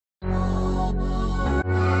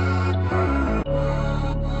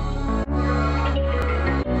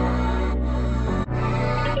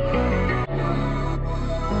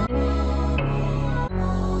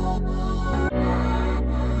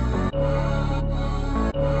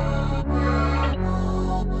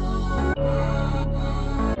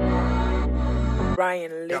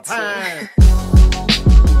Brian Little.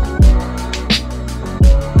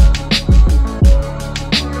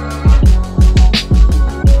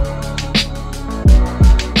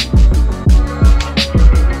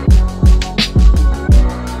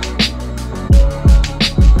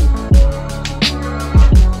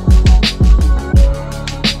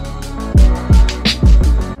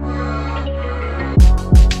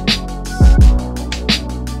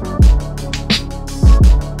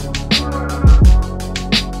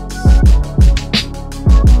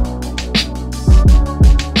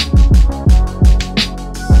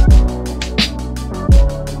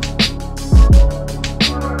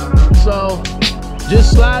 So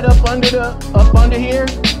just slide up under here,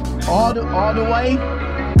 all the way,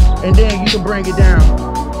 and then you can bring it down.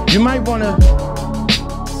 You might want to.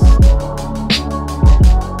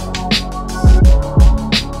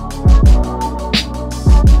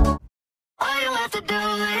 All you have to do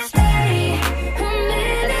is stay a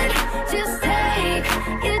minute, just take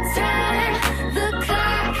your time. The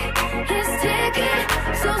clock is ticking,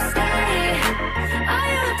 so stay. All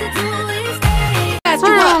you have to do is stay.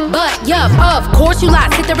 But yeah, of course you lie.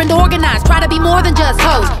 Sit there and organize. Try to be more than just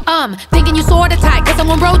hoes. Thinking you sorta tight, cause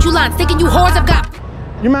someone wrote you lines. Thinking you whores have got.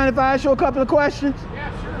 You mind if I ask you a couple of questions?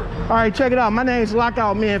 Yeah, sure. All right, check it out. My name's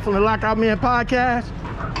Lockoutmen from the Lockoutmen podcast.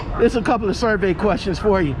 There's a couple of survey questions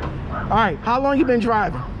for you. All right, how long you been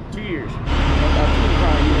driving? 2 years.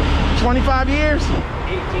 About 25 years? 18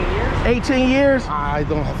 years. 18 years? I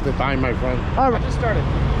don't have the time, my friend. All right. I just started.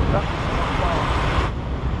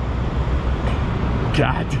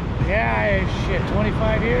 God. Yeah, shit,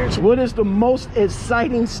 25 years. What is the most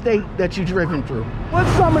exciting state that you've driven through? What's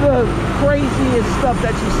some of the craziest stuff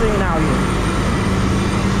that you've seen out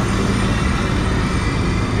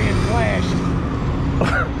Being flashed.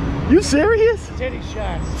 here? You serious? Titty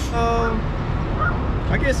shots.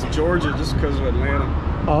 I guess Georgia, just because of Atlanta.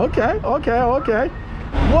 Oh, okay.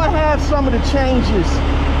 What have some of the changes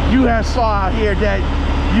you have saw out here that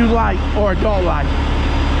you like or don't like?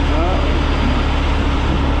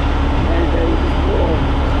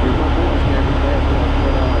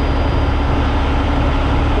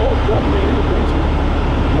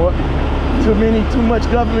 Too much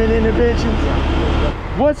government intervention.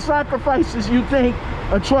 What sacrifices you think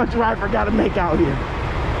a truck driver got to make out here?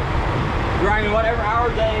 Driving whatever hour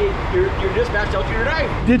day your dispatch tells you today.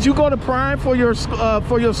 Did you go to Prime for your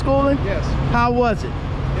schooling? Yes. How was it?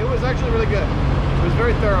 It was actually really good. It was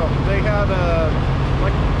very thorough. They had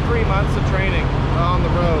like 3 months of training on the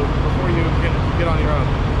road before you can get on your own.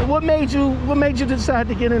 What made you decide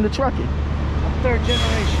to get into trucking? I'm third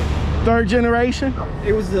generation. Third generation?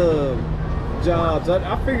 It was the jobs.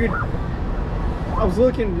 I figured, I was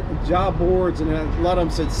looking at job boards and a lot of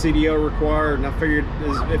them said CDL required, and I figured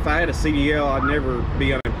if I had a CDL I'd never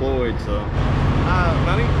be unemployed. So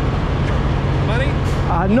Money?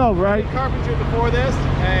 I know, right? Carpentry before this,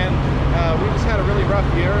 and we just had a really rough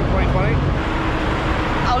year in 2020.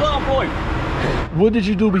 I was unemployed. What did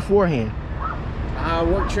you do beforehand? I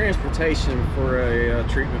worked transportation for a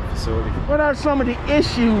treatment facility. What are some of the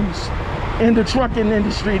issues in the trucking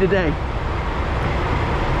industry today?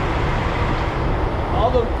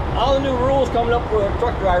 All the new rules coming up for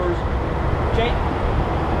truck drivers.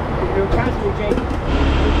 You're constantly changing.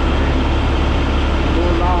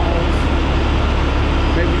 More laws,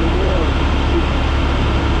 maybe more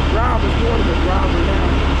drivers more than a driver now.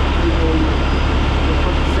 You know, you're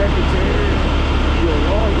a secretary, you're a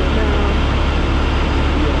lawyer now,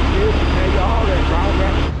 you're a kid, you pay all that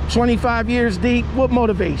driver. 25 years deep, what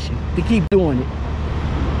motivation to keep doing it? I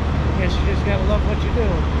guess you just gotta love what you do.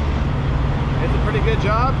 It's a pretty good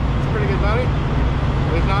job. It's pretty good money.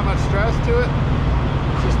 There's not much stress to it.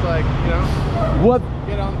 It's just like, you know, What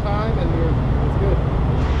get on time and it's good.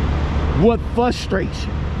 what frustrates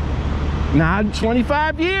you? Now,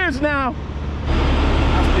 25 years now.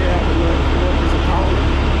 I still have to work as a caller.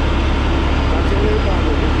 I tell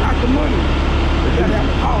everybody, it's not the money. You gotta have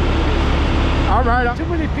a caller. All right. Too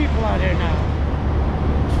many people out here now.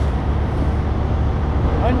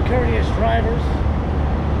 Uncourteous drivers.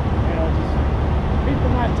 You know, just people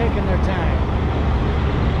not taking their time.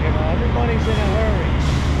 You know, everybody's in a hurry.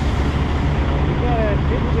 You know,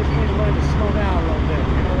 people just need to learn to slow down a little bit.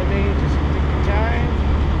 You know what I mean? Just take your time.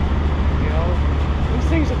 You know, these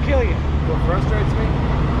things will kill you. What frustrates me?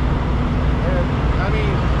 I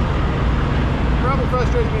mean, probably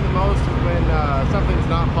frustrates me the most is when something's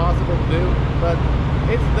not possible to do, but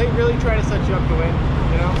they really try to set you up to win,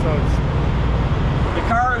 you know, so it's... The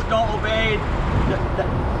cars don't obey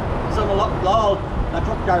some of the laws that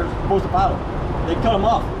truck drivers are supposed to follow. They cut them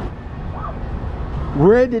off.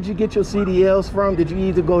 Where did you get your CDLs from? Did you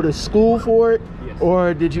either go to school for it, Yes.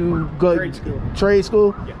 or did you go Trade school. Trade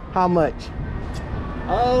school? Yeah. How much?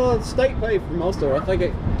 State paid for most of it. I think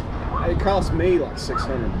it cost me like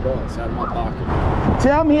 $600 out of my pocket.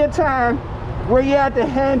 Tell me a time where you had to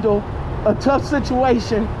handle a tough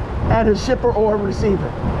situation at a shipper or a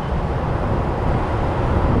receiver.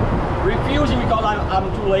 Refusing because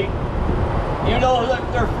I'm too late. You know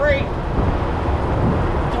they're afraid.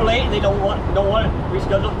 Too late. They don't want it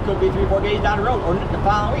rescheduled. Could be 3 or 4 days down the road or the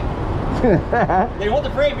following week. They want the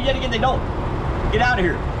freight, but yet again they don't. Get out of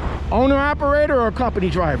here. Owner operator or company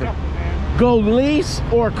driver? Company, man. Go lease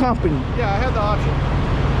or company? Yeah, I had the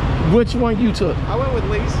option. Which one you took? I went with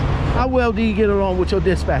lease. How well do you get along with your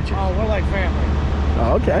dispatcher? Oh, we're like family.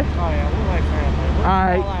 Oh, okay. Oh yeah, we're like family. We're All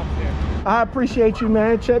right. all out there. I appreciate you,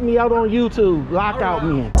 man. Check me out on YouTube,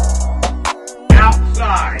 Lockoutmen.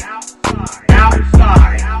 Outside.